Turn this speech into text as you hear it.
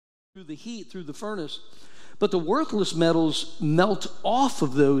through the heat, through the furnace. But the worthless metals melt off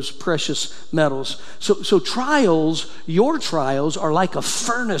of those precious metals. So trials, your trials, are like a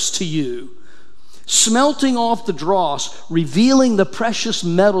furnace to you, smelting off the dross, revealing the precious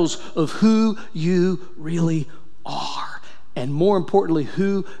metals of who you really are, and more importantly,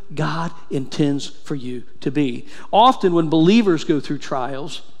 who God intends for you to be. Often when believers go through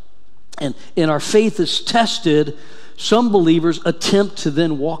trials and our faith is tested, some believers attempt to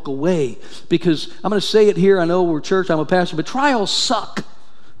then walk away because, I'm going to say it here, I know we're church, I'm a pastor, but trials suck,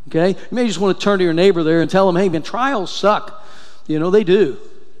 okay? You may just want to turn to your neighbor there and tell them, hey man, trials suck. You know, they do.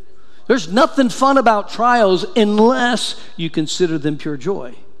 There's nothing fun about trials unless you consider them pure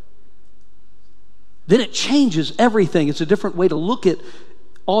joy. Then it changes everything. It's a different way to look at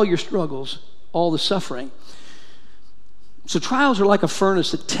all your struggles, all the suffering. So trials are like a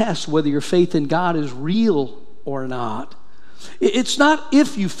furnace that tests whether your faith in God is real or not. It's not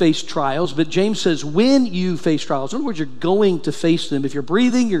if you face trials, but James says when you face trials. In other words, you're going to face them. If you're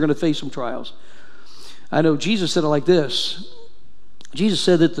breathing, you're going to face some trials. I know Jesus said it like this. Jesus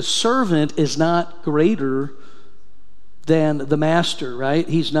said that the servant is not greater than the master, right?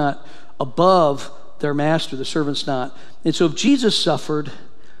 He's not above their master. The servant's not. And so if Jesus suffered,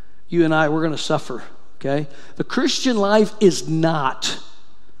 you and I, we're going to suffer, okay? The Christian life is not.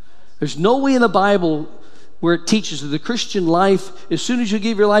 There's no way in the Bible where it teaches that the Christian life, as soon as you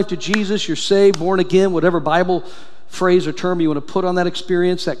give your life to Jesus, you're saved, born again, whatever Bible phrase or term you want to put on that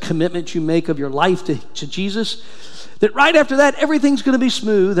experience, that commitment you make of your life to Jesus, that right after that, everything's going to be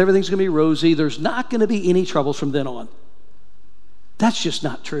smooth, everything's going to be rosy, there's not going to be any troubles from then on. That's just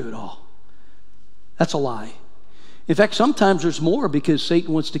not true at all. That's a lie. In fact, sometimes there's more because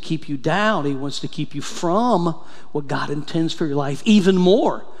Satan wants to keep you down. He wants to keep you from what God intends for your life even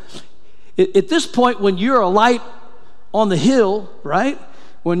more. At this point, when you're a light on the hill, right?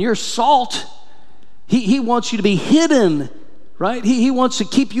 When you're salt, he wants you to be hidden, right? He wants to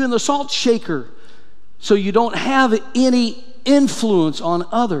keep you in the salt shaker so you don't have any influence on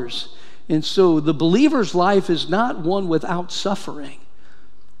others. And so the believer's life is not one without suffering.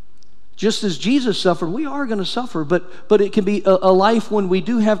 Just as Jesus suffered, we are going to suffer, but it can be a life when we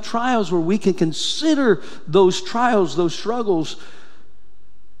do have trials where we can consider those trials, those struggles,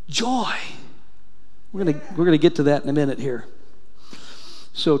 joy. We're going to get to that in a minute here.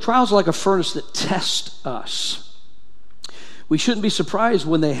 So trials are like a furnace that test us. We shouldn't be surprised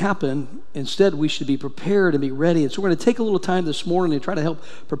when they happen. Instead, we should be prepared and be ready. And so we're going to take a little time this morning to try to help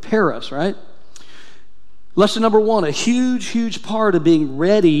prepare us, right? Lesson number one, a huge, huge part of being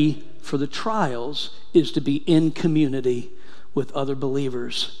ready for the trials is to be in community with other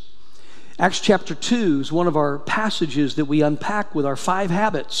believers. Acts chapter 2 is one of our passages that we unpack with our 5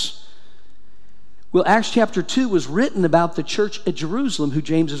 habits. Well, Acts chapter 2 was written about the church at Jerusalem who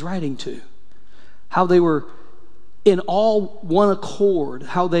James is writing to. How they were in all one accord.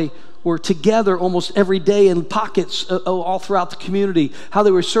 How they were together almost every day in pockets all throughout the community. How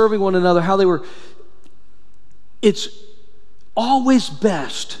they were serving one another. It's always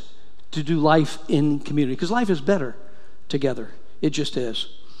best to do life in community because life is better together. It just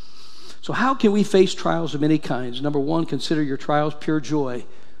is. So how can we face trials of many kinds? Number one, consider your trials pure joy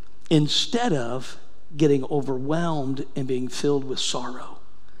instead of getting overwhelmed and being filled with sorrow.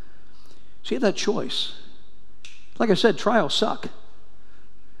 So you have that choice. Like I said, trials suck.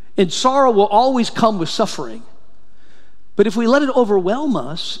 And sorrow will always come with suffering. But if we let it overwhelm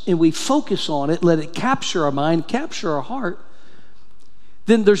us and we focus on it, let it capture our mind, capture our heart,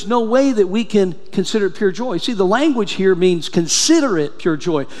 then there's no way that we can consider it pure joy. See, the language here means consider it pure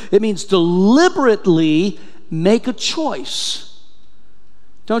joy. It means deliberately make a choice.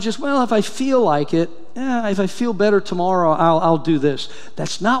 Don't just, well, if I feel like it, if I feel better tomorrow, I'll do this.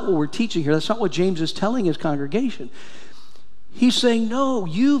 That's not what we're teaching here. That's not what James is telling his congregation. He's saying, no,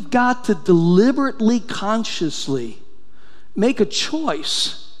 you've got to deliberately, consciously make a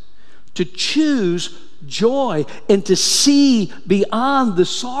choice to choose joy and to see beyond the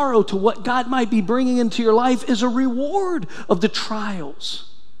sorrow to what God might be bringing into your life is a reward of the trials.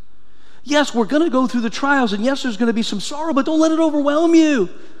 Yes, we're going to go through the trials, and yes, there's going to be some sorrow, but don't let it overwhelm you.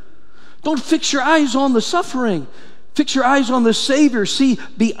 Don't fix your eyes on the suffering. Fix your eyes on the Savior. See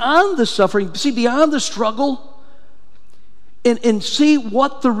beyond the suffering, see beyond the struggle, and see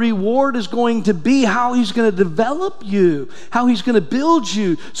what the reward is going to be, how He's going to develop you, how He's going to build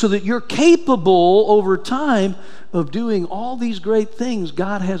you so that you're capable over time of doing all these great things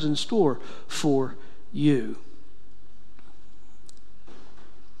God has in store for you.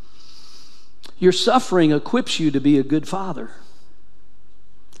 Your suffering equips you to be a good father.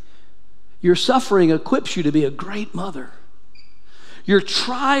 Your suffering equips you to be a great mother. Your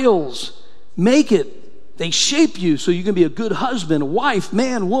trials make it. They shape you so you can be a good husband, wife,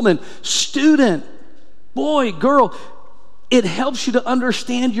 man, woman, student, boy, girl. It helps you to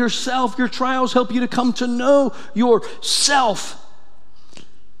understand yourself. Your trials help you to come to know yourself.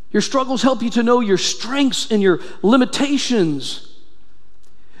 Your struggles help you to know your strengths and your limitations.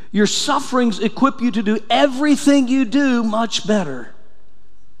 Your sufferings equip you to do everything you do much better.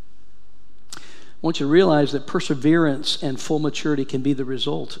 I want you to realize that perseverance and full maturity can be the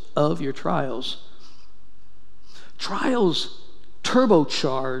result of your trials. Trials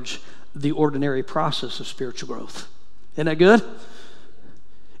turbocharge the ordinary process of spiritual growth. Isn't that good?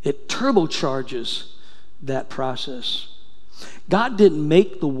 It turbocharges that process. God didn't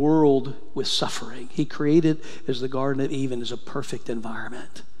make the world with suffering. He created, as the Garden of Eden, as a perfect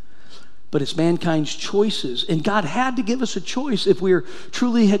environment. But it's mankind's choices. And God had to give us a choice if we're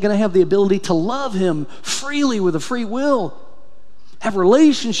truly going to have the ability to love Him freely with a free will, have a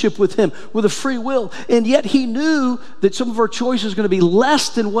relationship with Him with a free will. And yet He knew that some of our choices are going to be less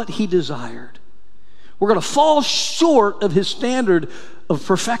than what He desired. We're going to fall short of His standard of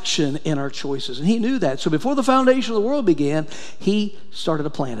perfection in our choices. And He knew that. So before the foundation of the world began, He started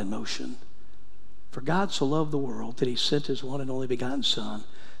a plan in motion. For God so loved the world that He sent His one and only begotten Son,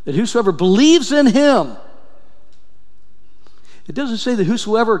 that whosoever believes in Him, it doesn't say that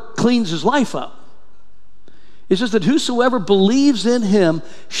whosoever cleans his life up. It says that whosoever believes in Him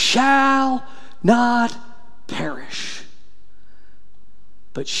shall not perish,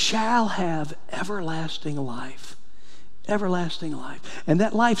 but shall have everlasting life. Everlasting life. And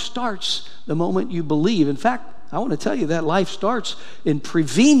that life starts the moment you believe. In fact, I want to tell you that life starts in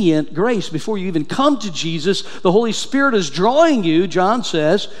prevenient grace. Before you even come to Jesus, the Holy Spirit is drawing you, John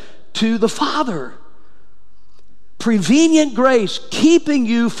says, to the Father. Prevenient grace, keeping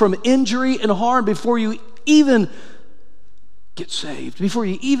you from injury and harm before you even get saved, before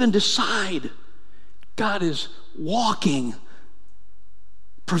you even decide. God is walking,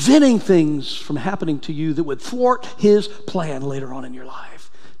 preventing things from happening to you that would thwart His plan later on in your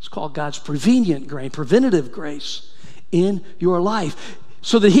life. It's called God's prevenient grace, preventative grace in your life,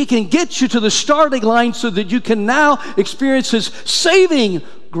 so that He can get you to the starting line so that you can now experience His saving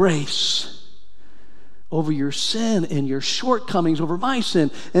grace over your sin and your shortcomings, over my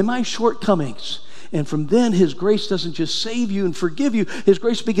sin and my shortcomings. And from then, His grace doesn't just save you and forgive you. His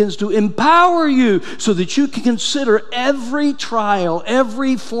grace begins to empower you so that you can consider every trial,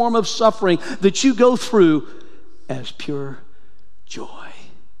 every form of suffering that you go through as pure joy.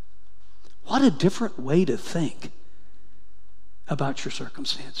 What a different way to think about your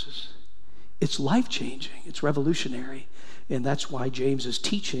circumstances. It's life-changing. It's revolutionary. And that's why James is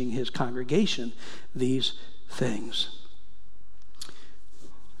teaching his congregation these things.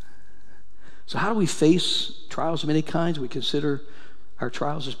 So how do we face trials of many kinds? We consider our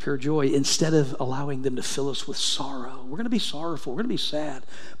trials as pure joy instead of allowing them to fill us with sorrow. We're going to be sorrowful. We're going to be sad.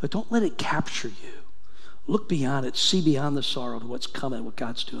 But don't let it capture you. Look beyond it. See beyond the sorrow to what's coming, what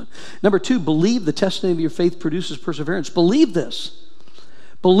God's doing. Number 2, believe the testing of your faith produces perseverance. Believe this.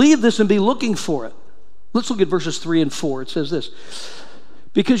 Believe this and be looking for it. Let's look at verses 3 and 4. It says this.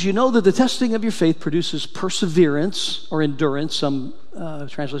 Because you know that the testing of your faith produces perseverance or endurance. Some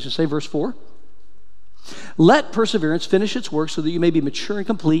translations say verse 4. Let perseverance finish its work so that you may be mature and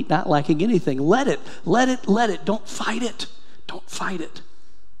complete, not lacking anything. Let it. Don't fight it. Don't fight it.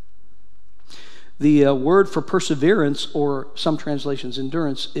 The word for perseverance, or some translations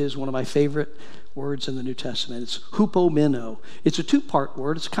endurance, is one of my favorite words in the New Testament. It's hupomeno. It's a two-part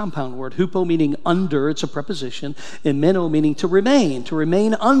word. It's a compound word. Hupo meaning under, it's a preposition, and meno meaning to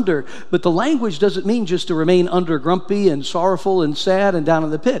remain under. But the language doesn't mean just to remain under, grumpy and sorrowful and sad and down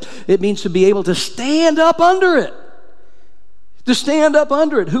in the pit. It means to be able to stand up under it. To stand up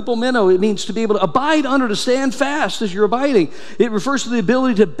under it. Hupomeno, it means to be able to abide under, to stand fast as you're abiding. It refers to the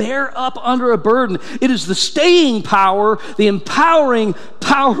ability to bear up under a burden. It is the staying power, the empowering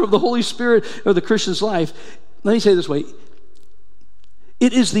power of the Holy Spirit of the Christian's life. Let me say it this way.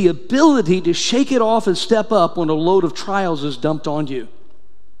 It is the ability to shake it off and step up when a load of trials is dumped on you.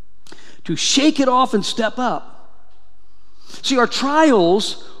 To shake it off and step up. See, our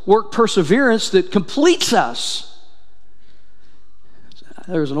trials work perseverance that completes us.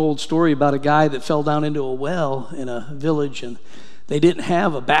 There's an old story about a guy that fell down into a well in a village, and they didn't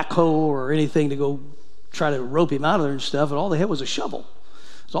have a backhoe or anything to go try to rope him out of there and stuff, and all they had was a shovel.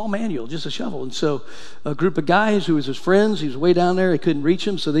 It's all manual, just a shovel. And so a group of guys who was his friends, he was way down there, he couldn't reach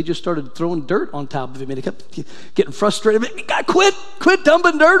him, so they just started throwing dirt on top of him. And he kept getting frustrated. God, quit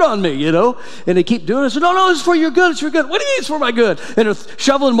dumping dirt on me, And they keep doing it. I said, no, it's for your good, it's for your good. What do you mean it's for my good? And they're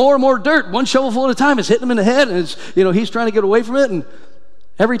shoveling more and more dirt, one shovelful at a time. It's hitting him in the head, and he's trying to get away from it. And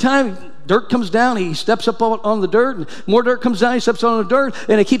every time dirt comes down, he steps up on the dirt, and more dirt comes down, he steps on the dirt,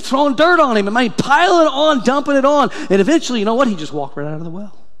 and they keep throwing dirt on him, and piling it on, dumping it on. And eventually, you know what? He just walked right out of the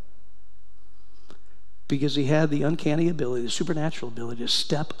well. Because he had the uncanny ability, the supernatural ability to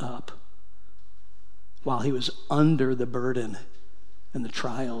step up while he was under the burden and the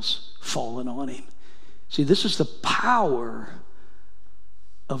trials falling on him. See, this is the power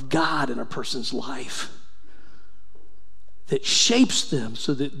of God in a person's life that shapes them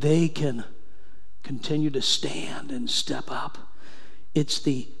so that they can continue to stand and step up. It's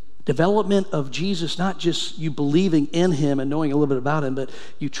the development of Jesus, not just you believing in him and knowing a little bit about him, but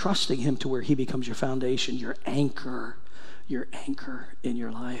you trusting him to where he becomes your foundation, your anchor in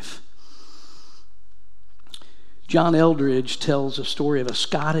your life. John Eldridge tells a story of a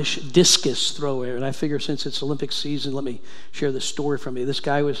Scottish discus thrower, and I figure since it's Olympic season, let me share this story from you. This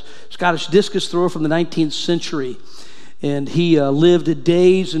guy was a Scottish discus thrower from the 19th century. And he lived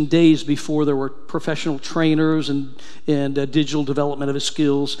days and days before there were professional trainers and digital development of his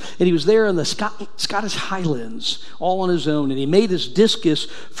skills. And he was there in the Scottish Highlands, all on his own. And he made his discus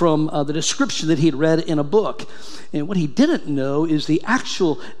from the description that he had read in a book. And what he didn't know is the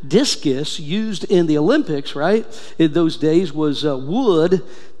actual discus used in the Olympics, right, in those days was wood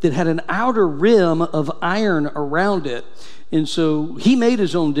that had an outer rim of iron around it. And so he made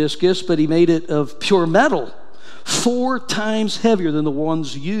his own discus, but he made it of pure metal, 4 times heavier than the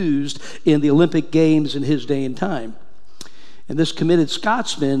ones used in the Olympic Games in his day and time. And this committed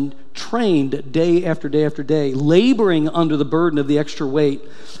Scotsman trained day after day after day, laboring under the burden of the extra weight.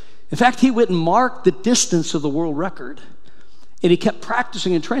 In fact, he went and marked the distance of the world record. And he kept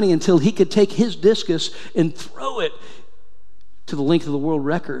practicing and training until he could take his discus and throw it to the length of the world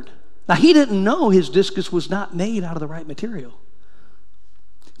record. Now, he didn't know his discus was not made out of the right material.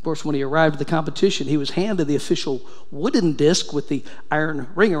 Of course, when he arrived at the competition, he was handed the official wooden disc with the iron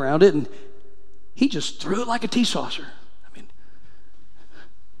ring around it, and he just threw it like a tea saucer. I mean,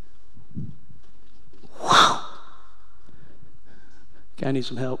 wow. Okay, I need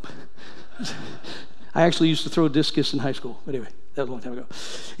some help. I actually used to throw discus in high school. But anyway, that was a long time ago.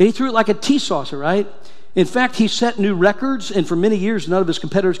 And he threw it like a tea saucer, right? In fact, he set new records, and for many years, none of his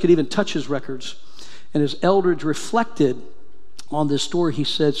competitors could even touch his records. And as Eldridge reflected on this story, he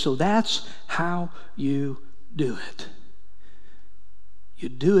said, so that's how you do it. You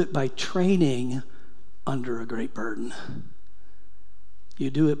do it by training under a great burden. You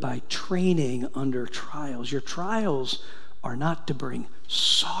do it by training under trials. Your trials are not to bring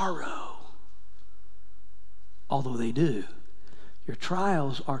sorrow, although they do. Your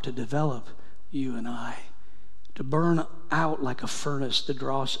trials are to develop you and I, to burn out like a furnace to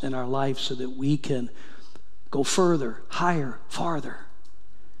draw us in our life so that we can go further, higher, farther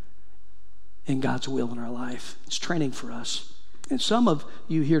in God's will in our life. It's training for us. And some of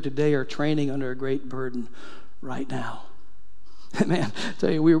you here today are training under a great burden right now. Man, I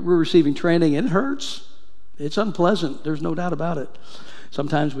tell you, we're receiving training, and it hurts. It's unpleasant. There's no doubt about it.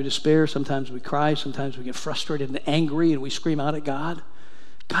 Sometimes we despair. Sometimes we cry. Sometimes we get frustrated and angry, and we scream out at God.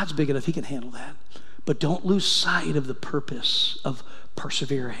 God's big enough. He can handle that. But don't lose sight of the purpose of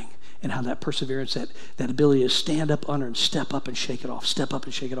persevering, and how that perseverance, that ability to stand up under and step up and shake it off, step up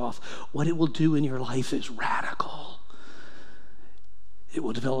and shake it off, what it will do in your life is radical. It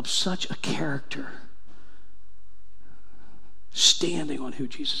will develop such a character standing on who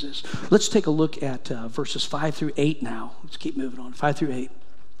Jesus is. Let's take a look at verses 5 through 8 now. Let's keep moving on. 5 through 8.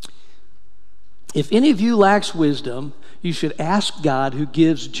 If any of you lacks wisdom, you should ask God, who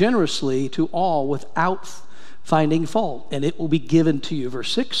gives generously to all without finding fault, and it will be given to you.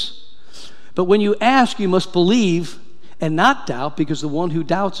 Verse 6. But when you ask, you must believe and not doubt, because the one who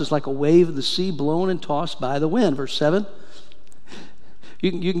doubts is like a wave of the sea blown and tossed by the wind. Verse 7.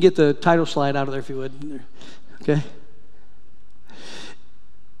 You can get the title slide out of there if you would. Okay.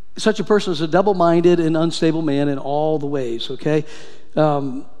 Such a person is a double-minded and unstable man in all the ways, okay?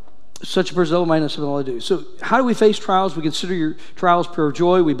 Such a person is double-minded and unstable in all they do. So how do we face trials? We consider your trials pure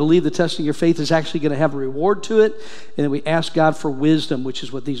joy. We believe the testing of your faith is actually going to have a reward to it. And then we ask God for wisdom, which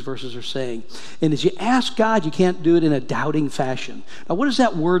is what these verses are saying. And as you ask God, you can't do it in a doubting fashion. Now, what does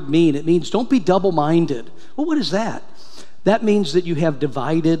that word mean? It means don't be double-minded. Well, what is that? That means that you have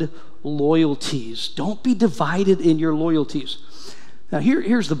divided loyalties. Don't be divided in your loyalties. Now,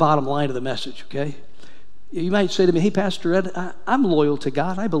 here's the bottom line of the message, okay? You might say to me, hey, Pastor Ed, I'm loyal to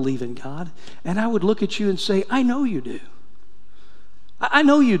God. I believe in God. And I would look at you and say, I know you do. I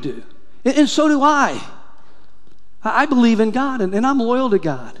know you do. And so do I. I believe in God, and I'm loyal to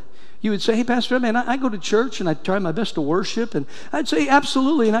God. You would say, hey, Pastor Ed, man, I go to church and I try my best to worship. And I'd say,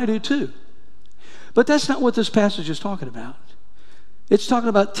 absolutely, and I do too. But that's not what this passage is talking about. It's talking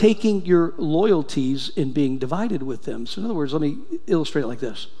about taking your loyalties and being divided with them. So in other words, let me illustrate it like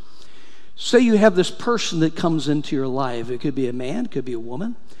this. Say you have this person that comes into your life. It could be a man, it could be a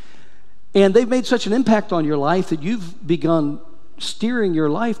woman. And they've made such an impact on your life that you've begun steering your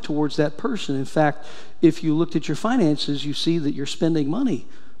life towards that person. In fact, if you looked at your finances, you see that you're spending money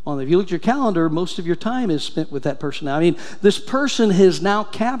on them. If you look at your calendar, most of your time is spent with that person. Now, I mean, this person has now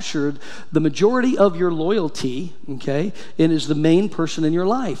captured the majority of your loyalty, okay, and is the main person in your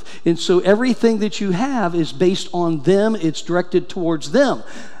life. And so everything that you have is based on them. It's directed towards them.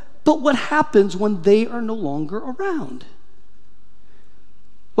 But what happens when they are no longer around?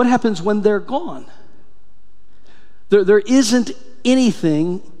 What happens when they're gone? There isn't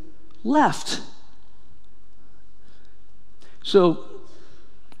anything left. So,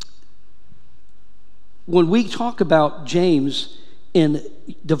 when we talk about James and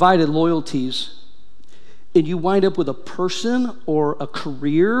divided loyalties, and you wind up with a person or a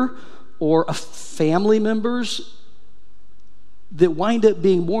career or a family members that wind up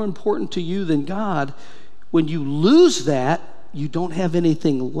being more important to you than God, when you lose that, you don't have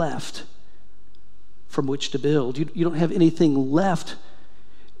anything left from which to build. You don't have anything left.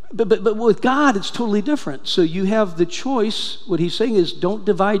 But with God, it's totally different. So you have the choice. What he's saying is, don't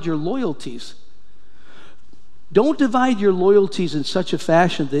divide your loyalties. Don't divide your loyalties in such a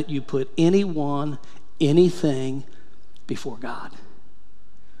fashion that you put anyone, anything before God.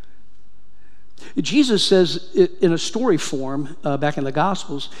 Jesus says in a story form back in the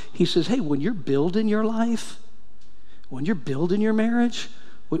Gospels, he says, hey, when you're building your life, when you're building your marriage,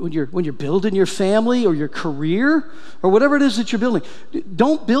 when you're building your family or your career or whatever it is that you're building,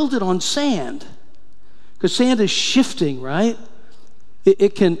 don't build it on sand, because sand is shifting, right?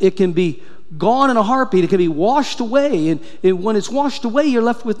 It can be gone in a heartbeat. It can be washed away, and when it's washed away, you're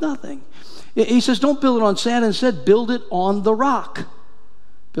left with nothing. He says, don't build it on sand. Instead, build it on the rock.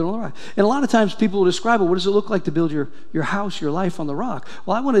 Build on the rock. And a lot of times people will describe it, what does it look like to build your house, your life on the rock?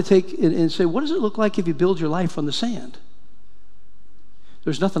 Well, I want to take and say, what does it look like if you build your life on the sand?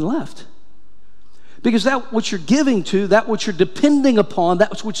 There's nothing left. Because that what you're giving to, that what you're depending upon,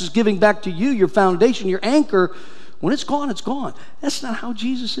 that which is giving back to you, your foundation, your anchor, when it's gone, it's gone. That's not how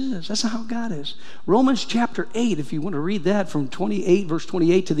Jesus is. That's not how God is. Romans chapter 8, if you want to read that from 28, verse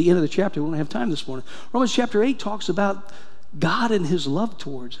 28 to the end of the chapter, we don't have time this morning. Romans chapter 8 talks about God and his love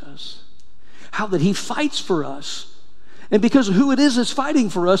towards us. How that he fights for us. And because of who it is that's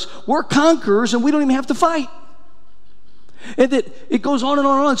fighting for us, we're conquerors and we don't even have to fight. And that it goes on and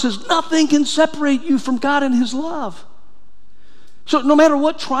on and on. It says, nothing can separate you from God and his love. So no matter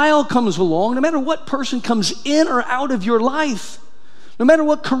what trial comes along, no matter what person comes in or out of your life, no matter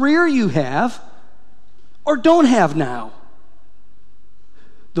what career you have or don't have now,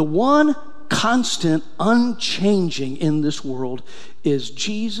 the one constant, unchanging in this world is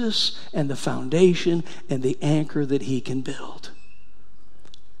Jesus and the foundation and the anchor that he can build.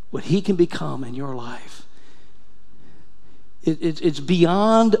 What he can become in your life. It's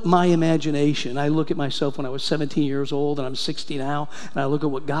beyond my imagination. I look at myself when I was 17 years old and I'm 60 now, and I look at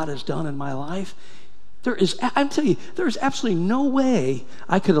what God has done in my life. I'm telling you, there is absolutely no way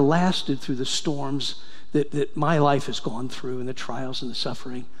I could have lasted through the storms that my life has gone through and the trials and the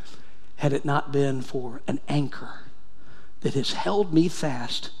suffering had it not been for an anchor that has held me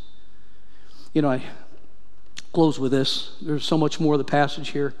fast. You know, I close with this. There's so much more of the passage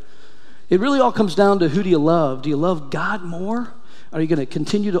here. It really all comes down to, who do you love? Do you love God more? Are you going to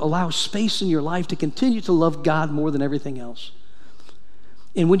continue to allow space in your life to continue to love God more than everything else?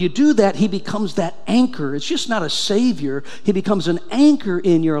 And when you do that, he becomes that anchor. It's just not a savior. He becomes an anchor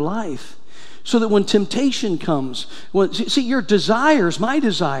in your life. So that when temptation comes, see your desires, my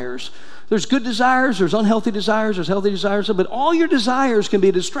desires, there's good desires, there's unhealthy desires, there's healthy desires, but all your desires can be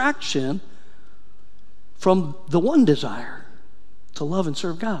a distraction from the one desire, to love and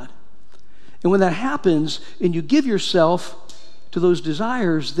serve God. And when that happens and you give yourself to those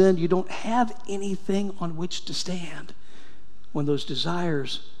desires, then you don't have anything on which to stand when those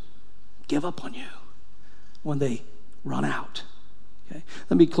desires give up on you, when they run out. Okay?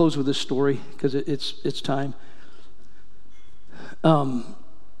 Let me close with this story because it's time.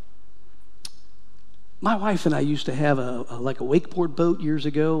 My wife and I used to have a wakeboard boat years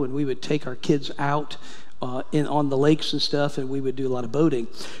ago, and we would take our kids out on the lakes and stuff, and we would do a lot of boating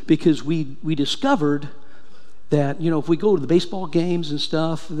because we discovered that, if we go to the baseball games and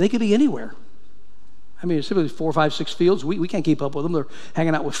stuff, they could be anywhere. I mean, it's typically 4, 5, 6 fields. We can't keep up with them. They're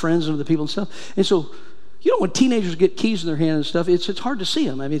hanging out with friends and other people and stuff. And so, when teenagers get keys in their hand and stuff, it's hard to see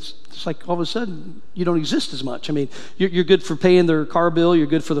them. I mean, it's like all of a sudden you don't exist as much. I mean, you're good for paying their car bill. You're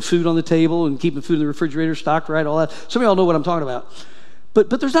good for the food on the table and keeping food in the refrigerator stocked, right? All that. Some of y'all know what I'm talking about. But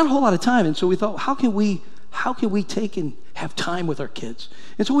there's not a whole lot of time. And so we thought, how can we take and have time with our kids?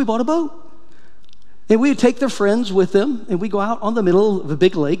 And so we bought a boat. And we would take their friends with them, and we go out on the middle of a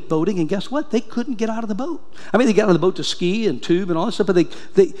big lake boating, and guess what? They couldn't get out of the boat. I mean, they got on the boat to ski and tube and all that stuff, but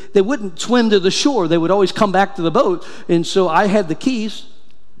they wouldn't swim to the shore. They would always come back to the boat. And so I had the keys,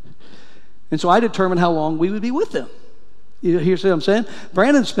 and so I determined how long we would be with them. You hear what I'm saying?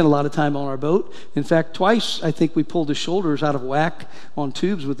 Brandon spent a lot of time on our boat. In fact, twice I think we pulled his shoulders out of whack on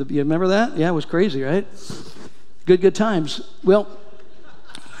tubes with you remember that? Yeah, it was crazy, right? Good times. Well,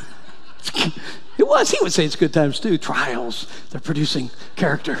 it was. He would say it's good times too. Trials. They're producing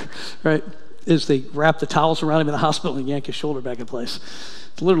character, right? As they wrap the towels around him in the hospital and yank his shoulder back in place.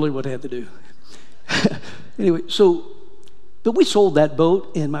 It's literally what they had to do. Anyway, but we sold that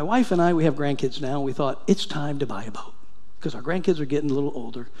boat, and my wife and I, we have grandkids now, and we thought, it's time to buy a boat because our grandkids are getting a little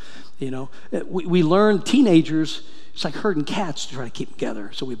older. We learned teenagers, it's like herding cats to try to keep them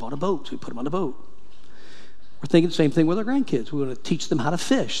together. So we bought a boat. So we put them on the boat. We're thinking the same thing with our grandkids. We want to teach them how to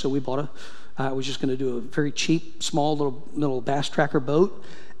fish. So we bought I was just going to do a very cheap, small little bass tracker boat,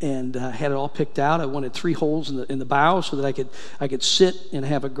 and had it all picked out. I wanted 3 holes in the bow so that I could sit and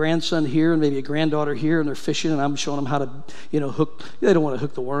have a grandson here and maybe a granddaughter here, and they're fishing, and I'm showing them how to, hook. They don't want to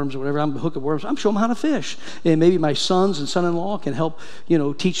hook the worms or whatever. I'm hooking worms. I'm showing them how to fish, and maybe my sons and son-in-law can help,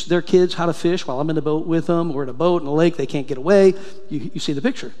 teach their kids how to fish while I'm in the boat with them. We're in a boat in a lake. They can't get away. You see the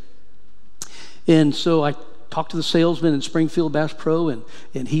picture. And so I talked to the salesman in Springfield Bass Pro, and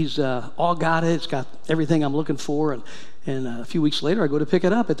he's all got it. It's got everything I'm looking for. And a few weeks later, I go to pick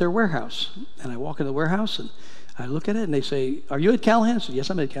it up at their warehouse. And I walk in the warehouse, and I look at it, and they say, "Are you at Callahan?" I said, "Yes,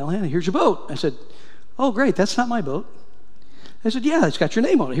 I'm at Callahan. Here's your boat." I said, "Oh, great. That's not my boat." I said, "Yeah, it's got your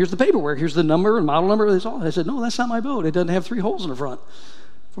name on it. Here's the paperwork. Here's the number and model number. That's all." I said, "No, that's not my boat. It doesn't have 3 holes in the front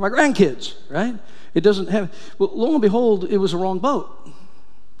for my grandkids, right? It doesn't have." Well, lo and behold, it was the wrong boat.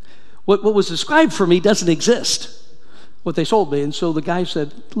 What was described for me doesn't exist, what they sold me. And so the guy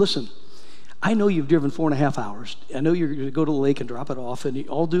said, "Listen, I know you've driven 4.5 hours. I know you're going to go to the lake and drop it off, and you're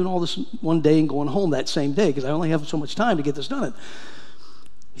all doing all this one day and going home that same day because I only have so much time to get this done."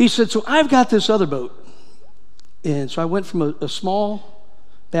 He said, "So I've got this other boat." And so I went from a small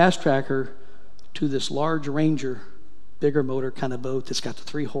bass tracker to this large Ranger, bigger motor kind of boat that's got the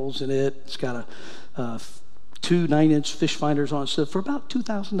 3 holes in it. It's got a 2 9-inch fish finders on stuff for about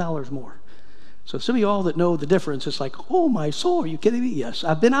 $2,000 more. So some of y'all that know the difference, it's like, oh my soul, are you kidding me? Yes,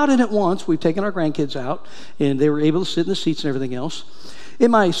 I've been out in it once. We've taken our grandkids out, and they were able to sit in the seats and everything else.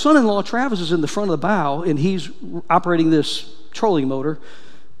 And my son-in-law, Travis, is in the front of the bow, and he's operating this trolling motor.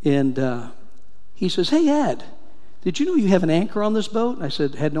 And he says, "Hey, Ed, did you know you have an anchor on this boat?" And I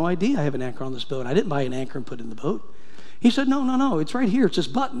said, "Had no idea I have an anchor on this boat. I didn't buy an anchor and put it in the boat." He said, No, it's right here. It's this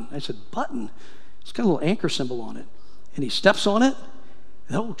button." I said, "Button?" It's got a little anchor symbol on it. And he steps on it,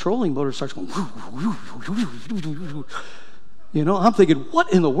 and the whole trolling motor starts going. I'm thinking,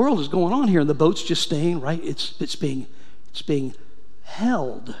 what in the world is going on here? And the boat's just staying right. It's being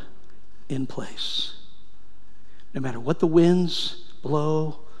held in place. No matter what the winds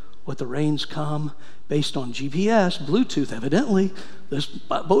blow, what the rains come, based on GPS, Bluetooth, evidently, this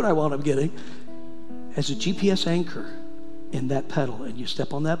boat I wound up getting has a GPS anchor in that pedal, and you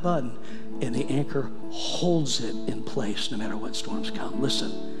step on that button, and the anchor holds it in place no matter what storms come. Listen,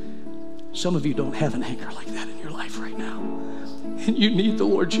 some of you don't have an anchor like that in your life right now, and you need the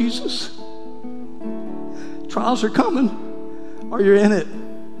Lord Jesus. Trials are coming, or you're in it.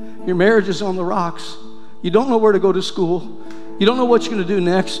 Your marriage is on the rocks. You don't know where to go to school. You don't know what you're going to do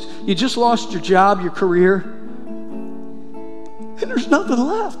next. You just lost your job, your career, and there's nothing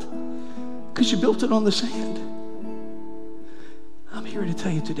left because you built it on the sand. I'm here to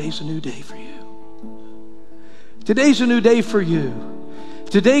tell you today's a new day for you. Today's a new day for you.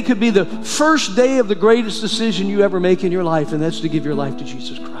 Today could be the first day of the greatest decision you ever make in your life, and that's to give your life to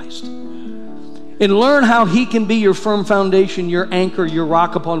Jesus Christ. And learn how He can be your firm foundation, your anchor, your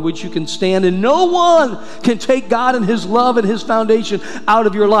rock upon which you can stand. And no one can take God and His love and His foundation out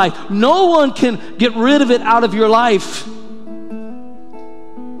of your life. No one can get rid of it out of your life.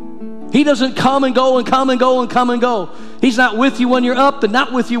 He doesn't come and go and come and go and come and go. He's not with you when you're up and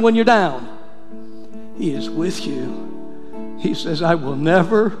not with you when you're down. He is with you. He says, "I will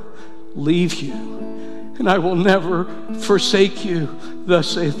never leave you, and I will never forsake you, thus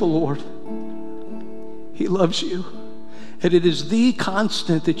saith the Lord." He loves you. And it is the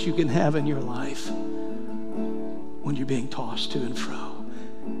constant that you can have in your life when you're being tossed to and fro.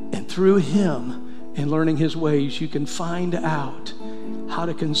 And through him and learning his ways, you can find out how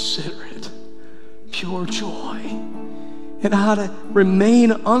to consider it pure joy and how to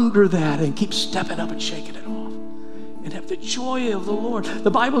remain under that and keep stepping up and shaking it off and have the joy of the Lord.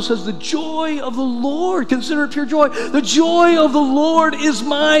 The Bible says the joy of the Lord, consider it pure joy. The joy of the Lord is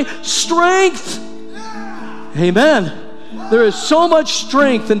my strength. Amen. There is so much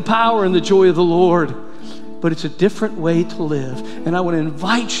strength and power in the joy of the Lord, but it's a different way to live. And I want to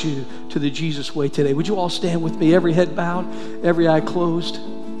invite you to the Jesus way today. Would you all stand with me, every head bowed, every eye closed?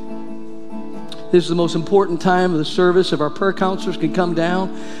 This is the most important time of the service. If our prayer counselors can come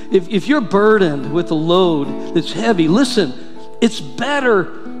down. If you're burdened with a load that's heavy, listen, it's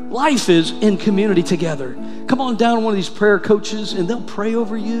better. Life is in community together. Come on down to one of these prayer coaches and they'll pray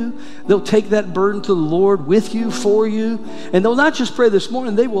over you. They'll take that burden to the Lord with you, for you. And they'll not just pray this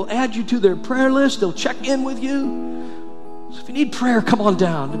morning, they will add you to their prayer list. They'll check in with you. So if you need prayer, come on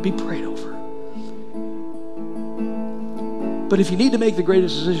down and be prayed over. But if you need to make the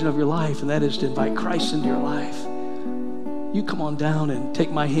greatest decision of your life, and that is to invite Christ into your life, you come on down and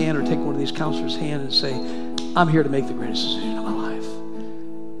take my hand or take one of these counselors' hand and say, I'm here to make the greatest decision of my life.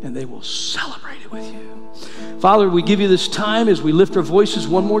 And they will celebrate it with you. Father, we give you this time as we lift our voices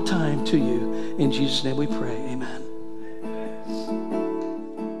one more time to you. In Jesus' name we pray. Amen.